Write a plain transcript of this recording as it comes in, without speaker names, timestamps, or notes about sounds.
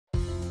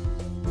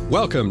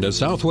Welcome to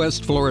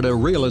Southwest Florida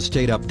Real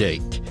Estate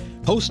Update,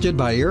 hosted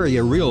by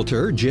area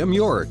realtor Jim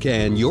York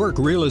and York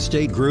Real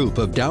Estate Group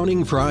of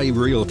Downing Frye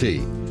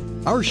Realty.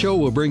 Our show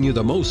will bring you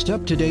the most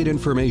up-to-date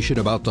information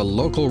about the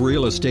local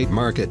real estate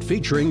market,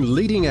 featuring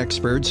leading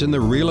experts in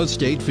the real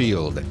estate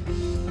field.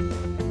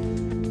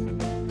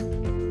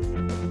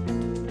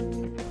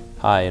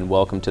 Hi, and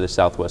welcome to the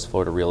Southwest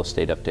Florida Real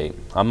Estate Update.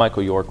 I'm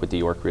Michael York with the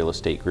York Real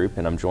Estate Group,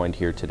 and I'm joined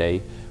here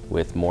today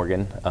with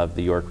Morgan of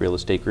the York Real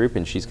Estate Group,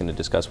 and she's going to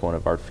discuss one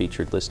of our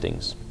featured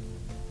listings.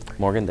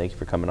 Morgan, thank you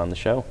for coming on the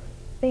show.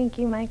 Thank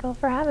you, Michael,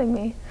 for having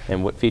me.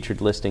 And what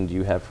featured listing do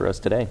you have for us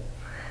today?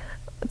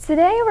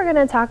 Today we're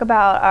going to talk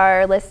about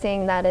our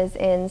listing that is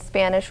in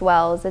Spanish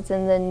Wells. It's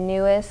in the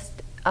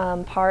newest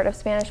part of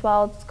Spanish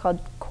Wells. It's called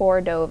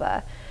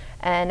Cordova,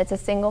 and it's a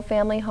single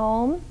family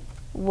home.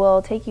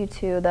 We'll take you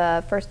to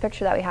the first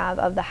picture that we have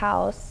of the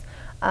house.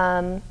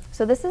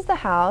 So this is the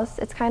house.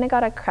 It's kind of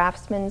got a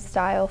craftsman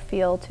style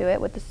feel to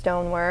it with the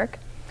stonework.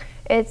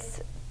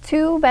 It's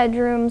 2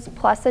 bedrooms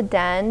plus a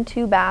den,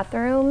 2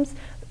 bathrooms.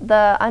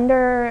 The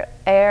under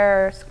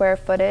air square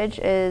footage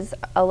is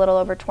a little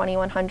over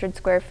 2,100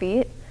 square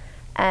feet,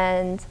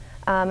 and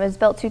it was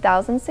built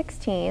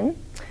 2016.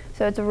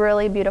 So it's a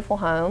really beautiful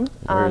home.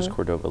 Where is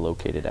Cordova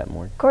located at,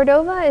 Morgan?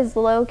 Cordova is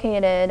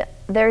located,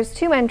 there's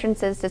 2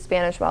 entrances to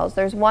Spanish Wells.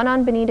 There's one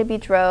on Bonita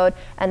Beach Road,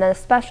 and the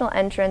special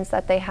entrance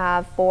that they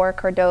have for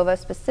Cordova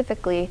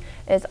specifically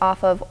is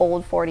off of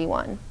Old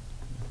 41.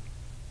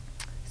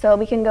 So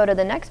we can go to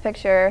the next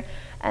picture,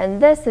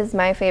 and this is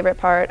my favorite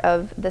part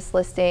of this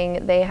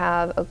listing. They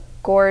have a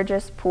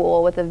gorgeous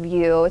pool with a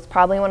view. It's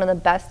probably one of the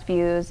best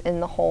views in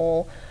the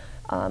whole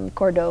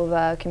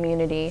Cordova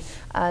community.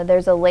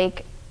 There's a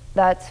lake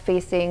that's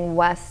facing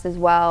west as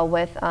well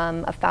with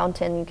a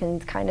fountain you can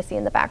kind of see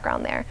in the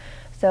background there.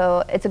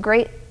 So it's a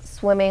great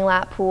swimming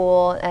lap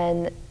pool,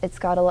 and it's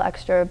got a little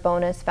extra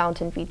bonus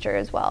fountain feature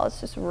as well. It's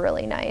just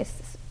really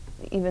nice,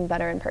 even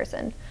better in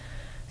person.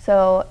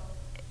 So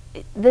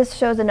this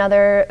shows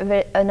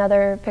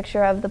another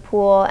picture of the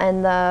pool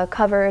and the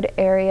covered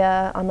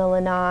area on the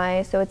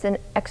lanai. So it's an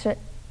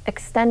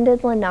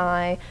extended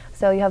lanai,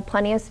 so you have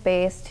plenty of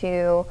space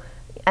to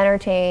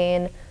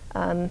entertain,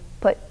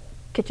 put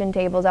kitchen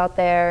tables out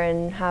there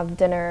and have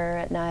dinner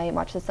at night,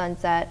 watch the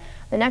sunset.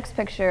 The next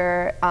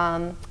picture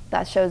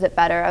that shows it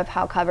better of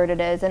how covered it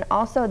is, and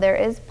also there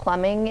is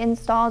plumbing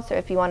installed, so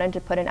if you wanted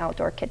to put an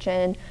outdoor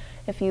kitchen,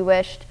 if you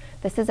wished.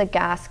 This is a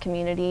gas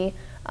community,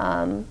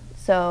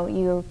 so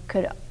you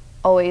could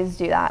always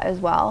do that as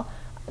well.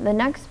 The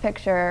next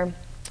picture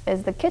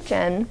is the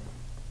kitchen,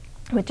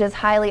 which is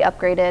highly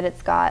upgraded.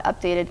 It's got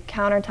updated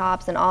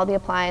countertops, and all the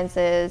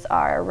appliances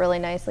are really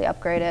nicely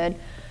upgraded.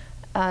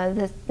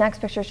 This next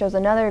picture shows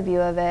another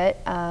view of it.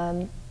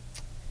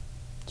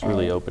 It's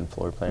really open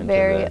floor plan.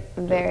 Very, to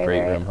the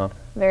great room, huh?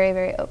 Very,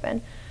 very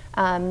open.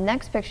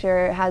 Next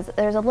picture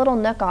there's a little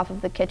nook off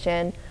of the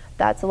kitchen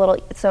that's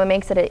so it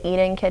makes it an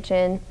eat-in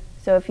kitchen.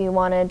 So if you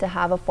wanted to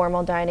have a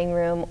formal dining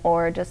room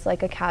or just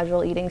like a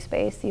casual eating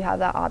space, you have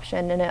that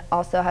option. And it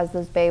also has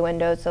those bay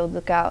windows, so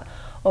look out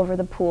over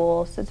the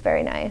pool, so it's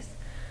very nice.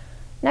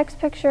 Next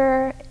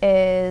picture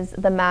is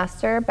the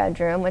master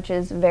bedroom, which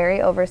is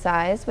very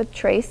oversized with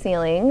tray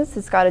ceilings.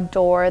 It's got a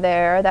door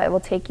there that will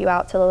take you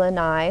out to the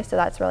lanai, so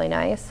that's really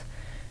nice.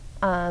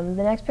 The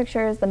next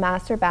picture is the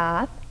master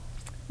bath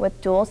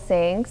with dual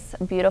sinks,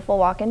 beautiful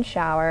walk-in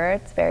shower.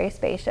 It's very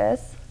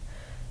spacious.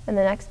 And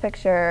the next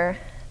picture,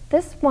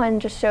 this one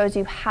just shows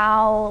you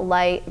how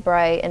light,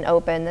 bright, and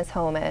open this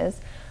home is.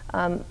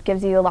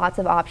 Gives you lots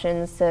of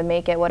options to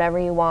make it whatever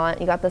you want.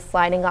 You got the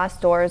sliding glass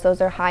doors.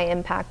 Those are high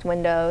impact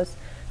windows.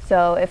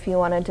 So if you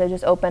wanted to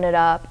just open it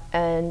up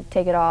and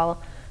take it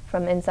all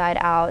from inside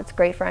out, it's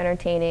great for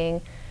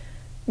entertaining.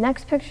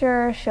 Next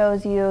picture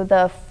shows you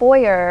the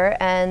foyer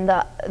and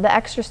the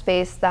extra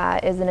space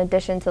that is in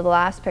addition to the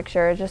last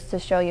picture, just to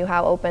show you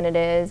how open it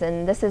is.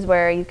 And this is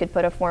where you could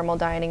put a formal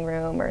dining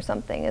room or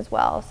something as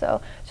well.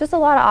 So it's just a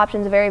lot of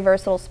options, a very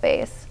versatile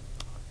space.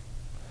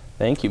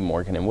 Thank you,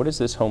 Morgan. And what is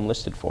this home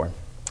listed for?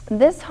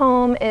 This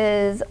home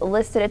is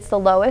listed, it's the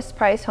lowest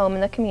price home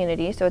in the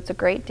community, so it's a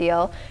great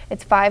deal.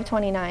 It's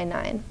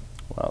 $529,900.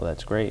 Wow,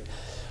 that's great.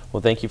 Well,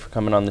 thank you for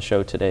coming on the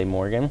show today,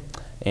 Morgan.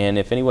 And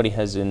if anybody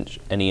has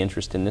any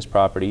interest in this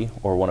property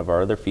or one of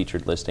our other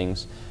featured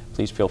listings,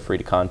 please feel free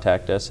to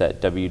contact us at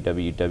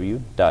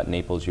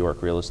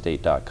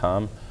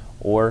www.naplesyorkrealestate.com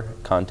or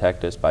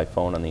contact us by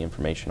phone on the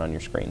information on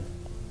your screen.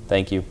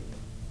 Thank you.